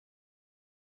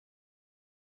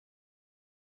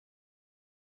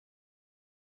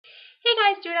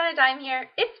Hey guys, do it on a dime here.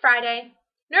 It's Friday.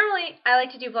 Normally, I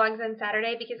like to do vlogs on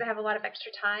Saturday because I have a lot of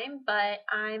extra time, but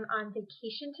I'm on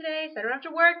vacation today, so I don't have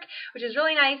to work, which is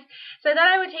really nice. So I thought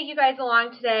I would take you guys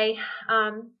along today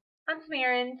on some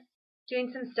errands,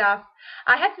 doing some stuff.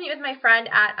 I had to meet with my friend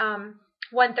at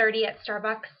 1:30 at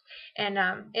Starbucks, and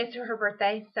it's her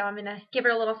birthday, so I'm going to give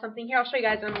her a little something. Here, I'll show you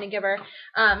guys what I'm going to give her.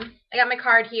 I got my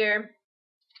card here.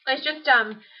 It's just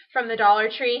from the Dollar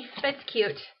Tree, but it's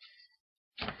cute.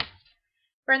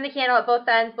 Burn the candle at both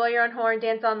ends, blow your own horn,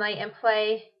 dance all night, and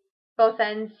play both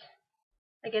ends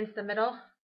against the middle.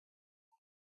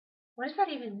 What does that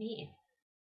even mean?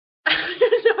 I don't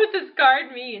even know what this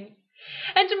card means.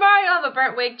 And tomorrow you'll have a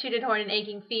burnt wig, tooted horn, and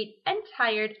aching feet, and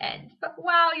tired ends. But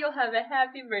wow, you'll have a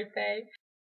happy birthday.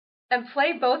 And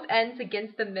play both ends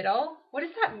against the middle? What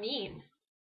does that mean?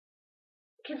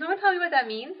 Can someone tell me what that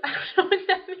means? I don't know what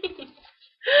that means.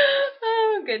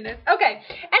 Oh, goodness. Okay.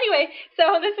 Anyway,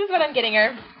 so this is what I'm getting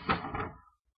her.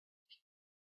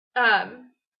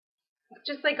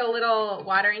 Just like a little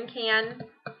watering can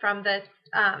from this.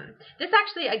 This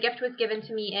actually, a gift was given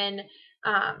to me in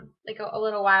like a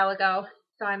little while ago.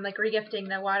 So I'm like regifting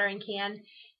the watering can.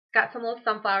 It's got some little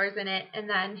sunflowers in it, and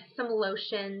then some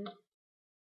lotion.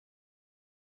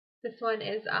 This one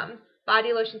is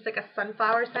body lotion. It's like a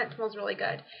sunflower scent. It smells really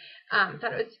good.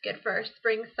 Thought it was good for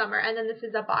spring, summer, and then this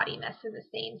is a body mist in the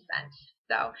same scent.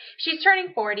 So she's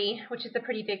turning 40, which is a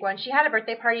pretty big one. She had a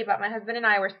birthday party, but my husband and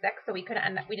I were sick, so we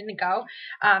didn't go.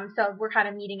 So we're kind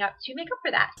of meeting up to make up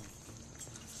for that.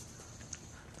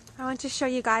 I want to show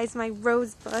you guys my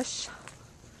rose bush.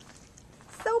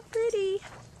 So pretty.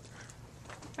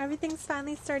 Everything's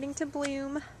finally starting to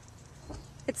bloom.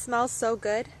 It smells so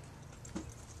good.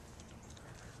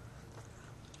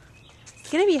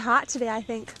 It's gonna be hot today, I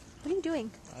think. What are you doing?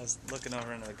 I was looking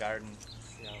over into the garden.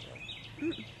 See how it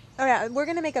looks. Oh yeah, we're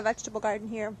gonna make a vegetable garden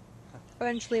here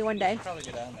eventually one day. Probably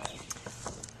go down there.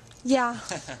 Yeah.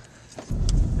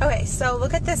 Okay, so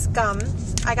look at this gum.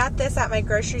 I got this at my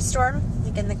grocery store,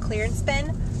 like in the clearance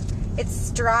bin. It's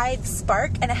dried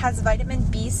spark, and it has vitamin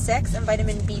B6 and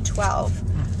vitamin B12.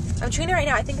 I'm chewing it right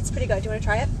now. I think it's pretty good. Do you want to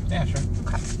try it? Yeah, sure.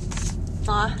 Okay.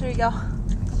 Aw, there you go.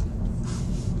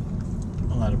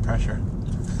 A lot of pressure.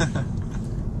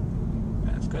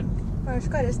 That's good. Oh, it's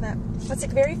good, isn't it? It's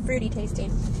like very fruity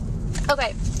tasting.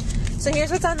 Okay, so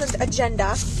here's what's on the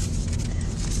agenda.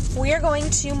 We are going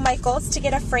to Michael's to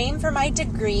get a frame for my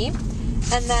degree,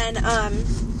 and then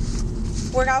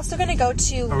we're also going to go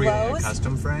to Lowe's. Are we getting a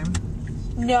custom frame?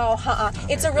 No,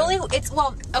 Okay,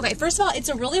 well, okay, first of all, it's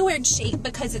a really weird shape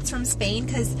because it's from Spain,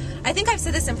 because I think I've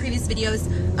said this in previous videos.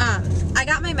 I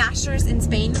got my master's in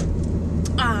Spain,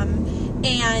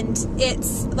 and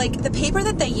it's like the paper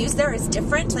that they use there is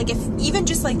different. Like, if even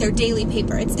just like their daily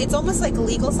paper, it's almost like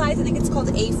legal size. I think it's called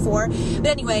A4. But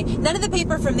anyway, none of the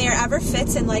paper from there ever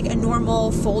fits in like a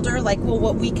normal folder, like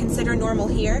what we consider normal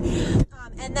here.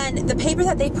 And then the paper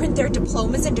that they print their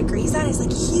diplomas and degrees on is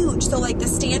like huge. So like the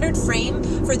standard frame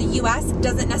for the US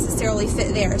doesn't necessarily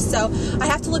fit there. So I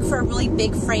have to look for a really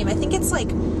big frame. I think it's like,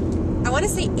 I want to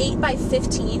say 8 by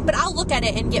 15, but I'll look at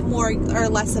it and get more or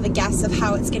less of a guess of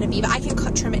how it's going to be. But I can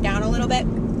trim it down a little bit.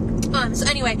 So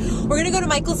anyway, we're going to go to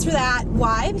Michael's for that.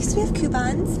 Why? Because we have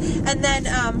coupons. And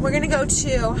then we're going to go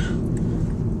to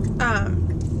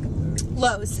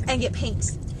Lowe's and get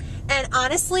paint. And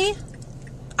honestly,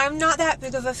 I'm not that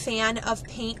big of a fan of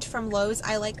paint from Lowe's.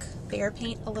 I like Behr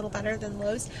paint a little better than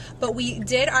Lowe's. But we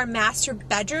did our master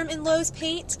bedroom in Lowe's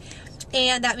paint.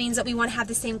 And that means that we want to have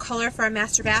the same color for our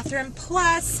master bathroom.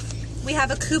 Plus, we have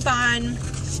a coupon,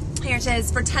 here it is,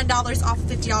 for $10 off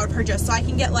 $50 purchase. So I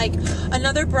can get like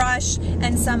another brush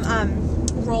and some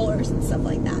rollers and stuff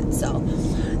like that. So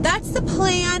that's the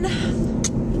plan.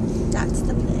 That's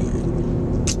the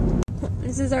plan.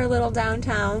 This is our little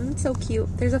downtown. So cute.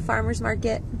 There's a farmer's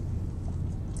market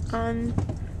on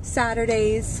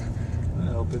Saturdays. It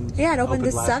opened. Yeah, it opened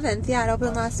the 7th. Yeah, it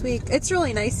opened last week. It's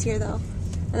really nice here though.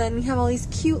 And then we have all these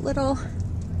cute little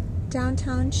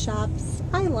downtown shops.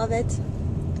 I love it.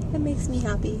 It makes me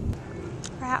happy.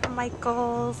 We're at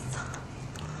Michael's.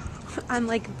 I'm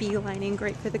like beelining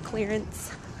right for the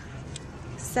clearance.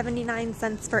 79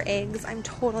 cents for eggs. I'm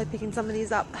totally picking some of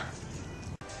these up.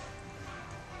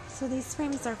 So these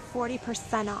frames are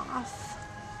 40% off.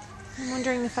 I'm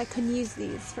wondering if I could use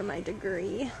these for my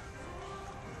degree.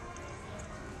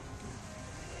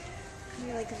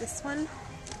 Maybe like this one.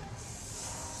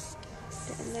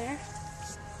 In there.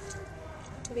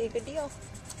 It'll be a good deal.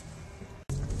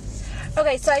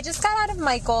 Okay, so I just got out of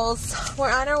Michael's. We're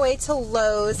on our way to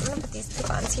Lowe's. I'm gonna put these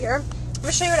coupons here. I'm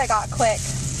gonna show you what I got quick,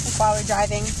 like while we're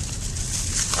driving.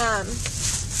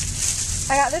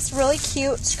 I got this really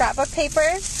cute scrapbook paper.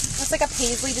 It's like a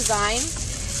paisley design,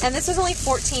 and this was only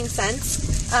 14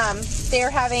 cents.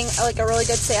 They're having like a really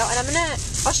good sale, and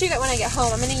I'll show you that when I get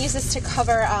home. I'm gonna use this to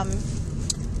cover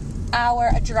our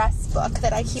address book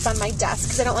that I keep on my desk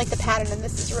because I don't like the pattern, and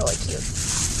this is really cute.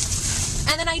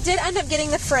 And then I did end up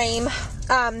getting the frame.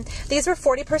 These were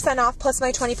 40% off plus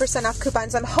my 20% off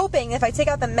coupons. I'm hoping if I take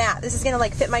out the mat, this is gonna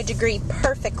like fit my degree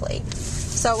perfectly.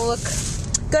 So it will look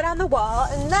good on the wall.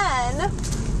 And then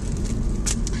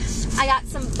I got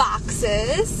some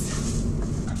boxes.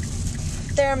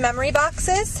 They're memory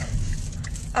boxes.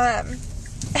 And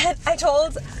I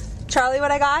told Charlie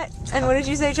what I got. And what did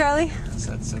you say, Charlie?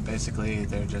 So basically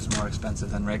they're just more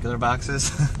expensive than regular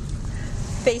boxes.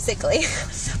 Basically.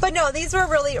 But no, these were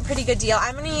really a pretty good deal.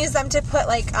 I'm going to use them to put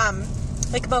like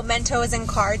mementos and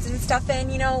cards and stuff in,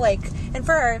 you know, like, and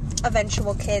for our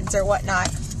eventual kids or whatnot.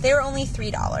 They were only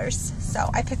 $3. So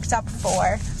I picked up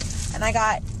 4, and I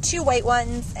got 2 white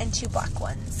ones and 2 black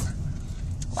ones.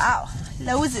 Wow,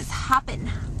 Lowe's is hopping.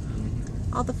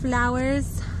 All the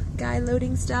flowers, guy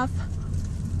loading stuff.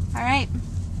 All right,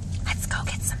 let's go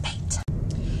get some paint.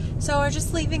 So we're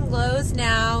just leaving Lowe's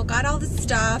now. Got all the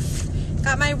stuff.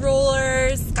 Got my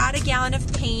rollers, got a gallon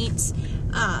of paint,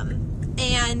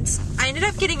 and I ended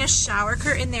up getting a shower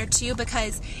curtain there too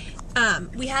because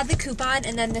we had the coupon,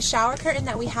 and then the shower curtain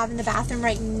that we have in the bathroom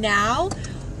right now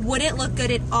wouldn't look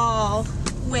good at all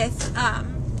with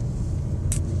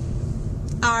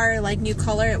our like new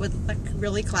color. It would like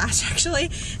really clash actually.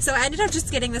 So I ended up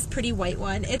just getting this pretty white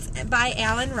one. It's by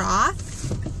Alan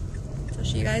Roth. I'll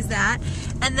show you guys that.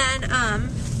 And then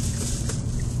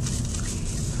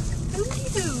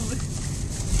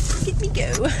look at me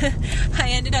go. I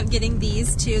ended up getting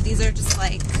these too. These are just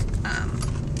like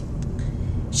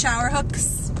shower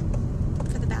hooks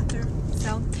for the bathroom.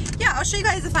 So yeah, I'll show you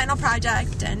guys the final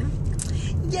project, and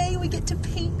yay, we get to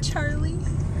paint Charlie.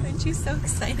 Aren't you so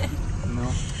excited? No.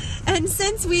 And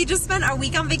since we just spent our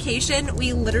week on vacation,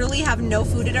 we literally have no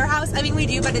food at our house. I mean, we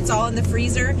do, but it's all in the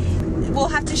freezer. We'll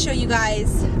have to show you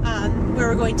guys where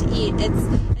we're going to eat.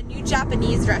 It's a new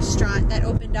Japanese restaurant that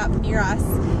opened up near us.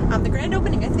 The grand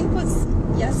opening, I think, was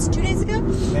 2 days ago.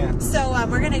 Yeah. So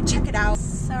we're gonna check it out.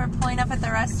 So we're pulling up at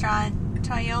the restaurant,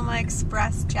 Toyoma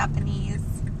Express Japanese.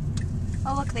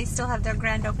 Oh look, they still have their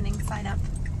grand opening sign up.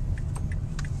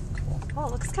 Cool. Oh,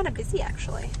 it looks kind of busy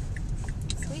actually.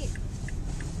 Sweet.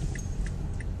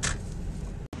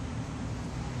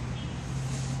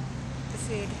 The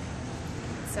food,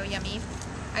 so yummy.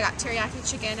 I got teriyaki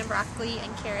chicken and broccoli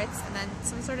and carrots, and then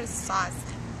some sort of sauce.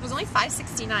 It was only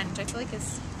 $5.69, which I feel like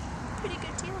is a pretty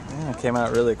good deal. Yeah, it came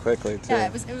out really quickly too. Yeah,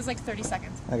 it was like 30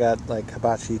 seconds. I got like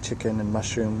hibachi chicken and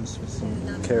mushrooms with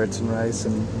some carrots and rice,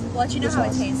 and We'll let you know how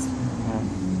it tastes. Yeah.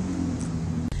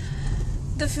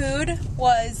 The food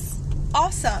was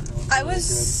awesome. I was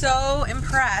so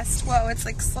impressed. Whoa, it's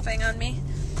like slipping on me.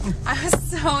 I was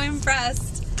so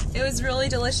impressed. It was really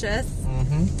delicious.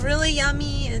 Really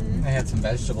yummy, and I had some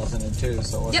vegetables in it too,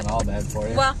 so it wasn't all bad for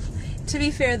you. Well, to be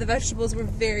fair, the vegetables were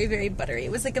very, very buttery.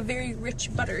 It was like a very rich,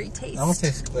 buttery taste. It almost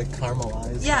tastes like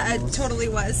caramelized. Yeah, almost. it totally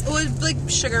was. It was like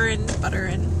sugar and butter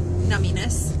and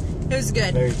numminess. It was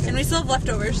good. Very good. And we still have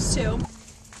leftovers too.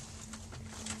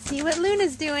 See what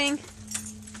Luna's doing.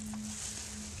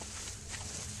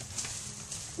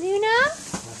 Luna?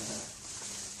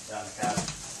 Down the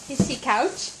couch. Is she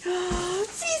couch?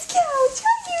 She's couch!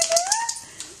 Hi, Luna!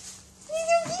 You're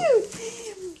so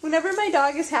cute! Whenever my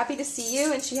dog is happy to see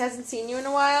you and she hasn't seen you in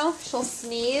a while, she'll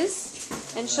sneeze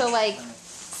and she'll like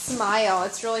smile.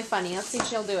 It's really funny. Let's see if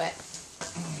she'll do it.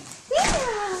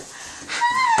 Luna!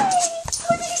 Hi!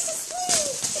 Oh, there's a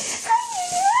sneeze! Hi,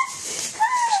 Luna!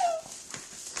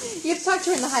 Hi! You have to talk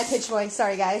to her in the high-pitched voice.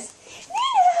 Sorry, guys.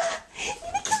 Luna!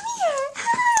 Luna, come here!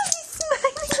 Hi!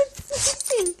 Smiling and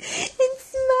sneezing and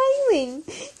smiling.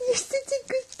 You're such a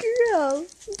good girl.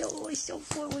 Oh, it's so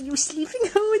fun when you're sleeping.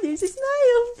 Oh, there's a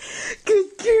smile.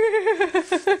 Good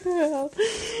girl.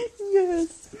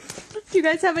 Yes. Do you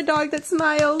guys have a dog that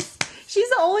smiles? She's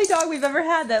the only dog we've ever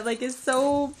had that like is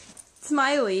so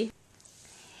smiley.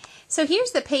 So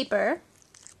here's the paper,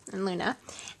 and Luna,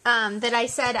 that I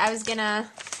said I was gonna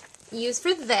use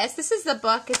for this. This is the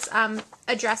book. It's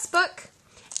address book.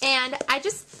 And I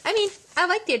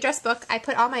like the address book. I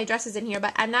put all my addresses in here,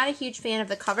 but I'm not a huge fan of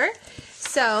the cover.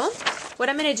 So what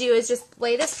I'm going to do is just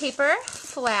lay this paper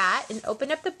flat and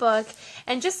open up the book.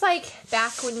 And just like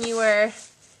back when you were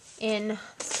in,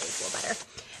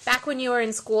 back when you were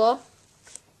in school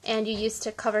and you used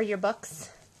to cover your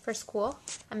books for school,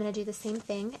 I'm going to do the same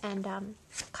thing and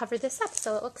cover this up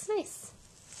so it looks nice.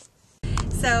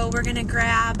 So we're going to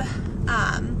grab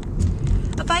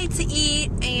a bite to eat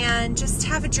and just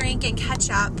have a drink and catch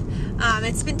up.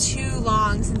 It's been too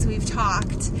long since we've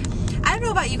talked. I don't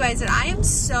know about you guys, but I am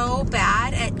so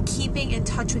bad at keeping in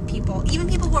touch with people. Even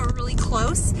people who are really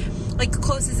close, like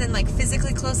close as in like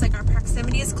physically close, like our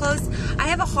proximity is close. I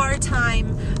have a hard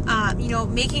time, you know,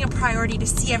 making a priority to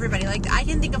see everybody. Like I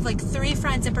can think of like 3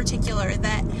 friends in particular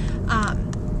that,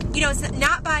 you know, it's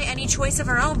not by any choice of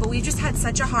our own, but we've just had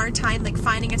such a hard time like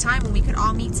finding a time when we could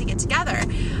all meet to get together.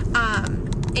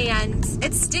 And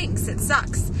it stinks. It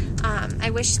sucks. I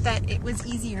wish that it was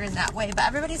easier in that way, but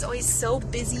everybody's always so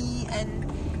busy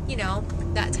and, you know,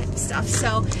 that type of stuff.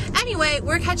 So anyway,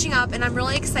 we're catching up and I'm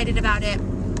really excited about it.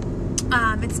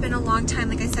 It's been a long time,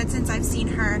 like I said, since I've seen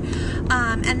her.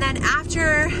 And then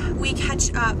after we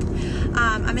catch up,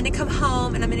 I'm going to come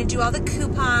home and I'm going to do all the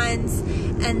coupons,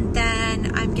 and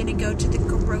then I'm going to go to the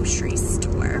grocery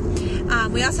store.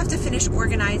 We also have to finish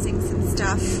organizing some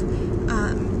stuff.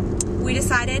 We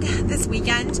decided this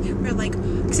weekend, we're like,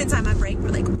 since I'm on break, we're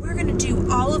like, we're going to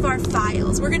do all of our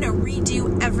files. We're going to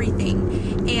redo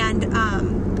everything and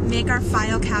make our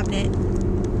file cabinet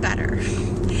better.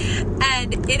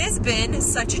 And it has been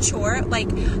such a chore.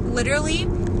 Like, literally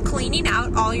cleaning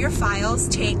out all your files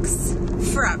takes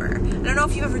forever. I don't know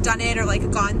if you've ever done it or like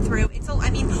gone through. I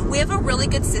mean, we have a really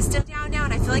good system down now,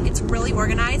 and I feel like it's really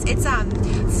organized. It's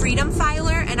Freedom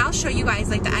Filer, and I'll show you guys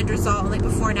like the end result, like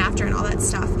before and after and all that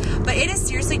stuff. But it has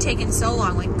seriously taken so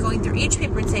long, like going through each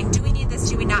paper and saying, do we need this?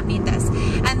 Do we not need this?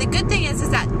 And the good thing is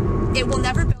that it will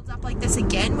never build up like this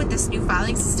again with this new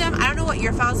filing system. I don't know what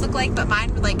your files look like, but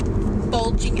mine were like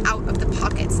bulging out of the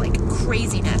pockets like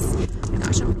craziness. Oh my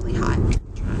gosh, I'm really hot.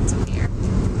 Turn on some air.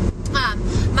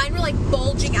 Mine were like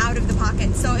bulging out of the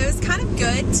pockets, so it was kind of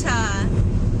good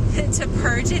to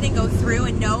purge it and go through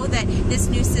and know that this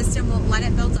new system won't let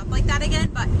it build up like that again.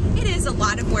 But it is a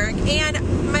lot of work,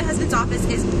 and my husband's office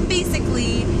is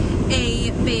basically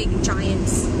a big giant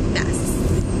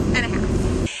mess and a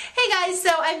half. Hey guys,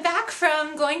 so I'm back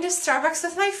from going to Starbucks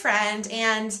with my friend,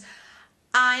 and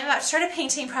I'm about to start a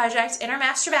painting project in our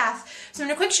master bath. So I'm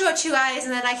going to quick show it to you guys,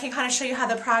 and then I can kind of show you how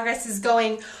the progress is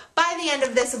going by the end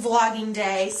of this vlogging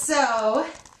day. So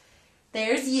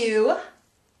there's you.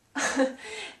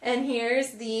 And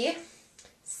here's the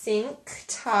sink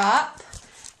top.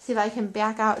 See if I can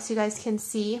back out so you guys can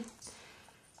see.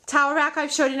 Towel rack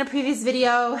I've showed in a previous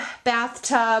video.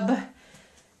 Bathtub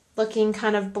looking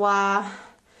kind of blah.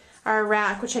 Our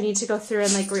rack, which I need to go through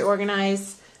and like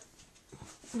reorganize.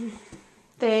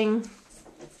 Thing,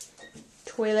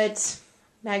 toilet,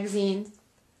 magazine,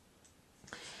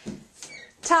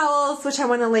 towels, which I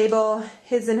want to label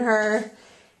his and her,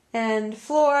 and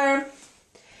floor,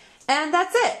 and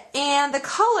that's it. And the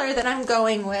color that I'm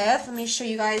going with, let me show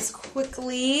you guys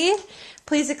quickly.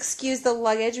 Please excuse the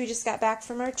luggage, we just got back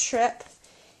from our trip,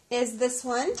 is this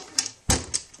one.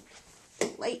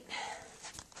 Light.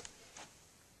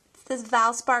 It's this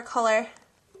Valspar color.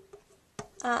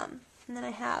 And then I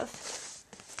have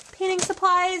painting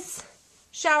supplies,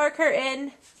 shower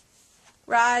curtain,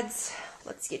 rods.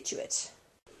 Let's get to it.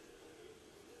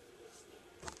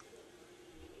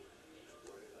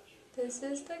 This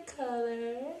is the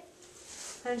color.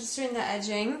 I'm just doing the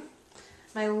edging.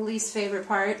 My least favorite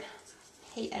part.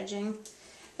 Hate edging.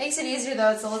 Makes it easier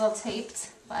though, it's a little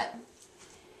taped, but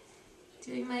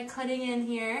doing my cutting in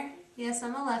here. Yes,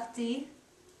 I'm a lefty.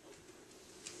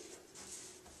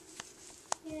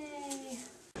 Yay.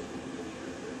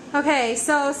 Okay,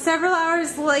 so several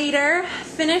hours later,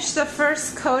 finished the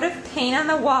first coat of paint on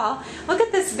the wall. Look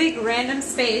at this big random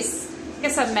space. I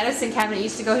guess a medicine cabinet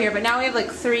used to go here, but now we have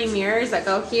like 3 mirrors that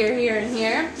go here, here, and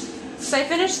here. So I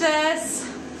finished this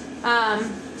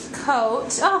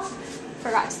coat. Oh,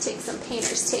 forgot to take some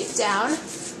painter's tape down.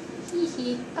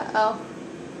 Uh-oh.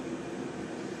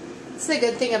 That's the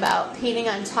good thing about painting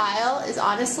on tile is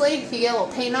honestly, if you get a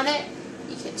little paint on it,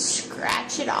 you can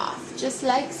scratch it off, just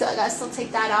like so. I gotta still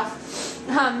take that off.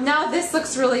 Now this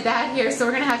looks really bad here, so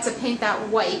we're gonna have to paint that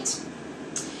white.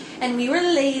 And we were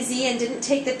lazy and didn't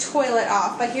take the toilet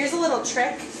off, but here's a little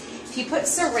trick. If you put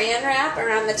saran wrap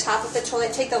around the top of the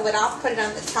toilet, take the lid off, put it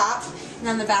on the top and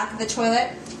on the back of the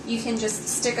toilet, you can just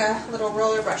stick a little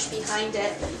roller brush behind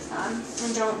it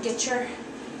and don't get your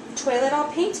toilet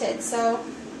all painted. So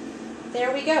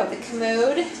there we go, the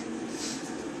commode.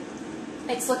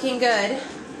 It's looking good.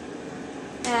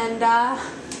 And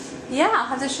yeah, I'll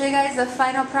have to show you guys the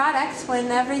final product when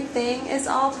everything is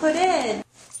all put in.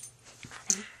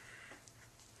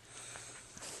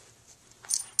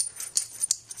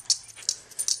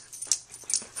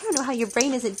 I don't know how your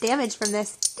brain isn't damaged from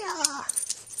this.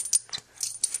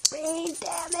 Brain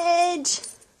damage!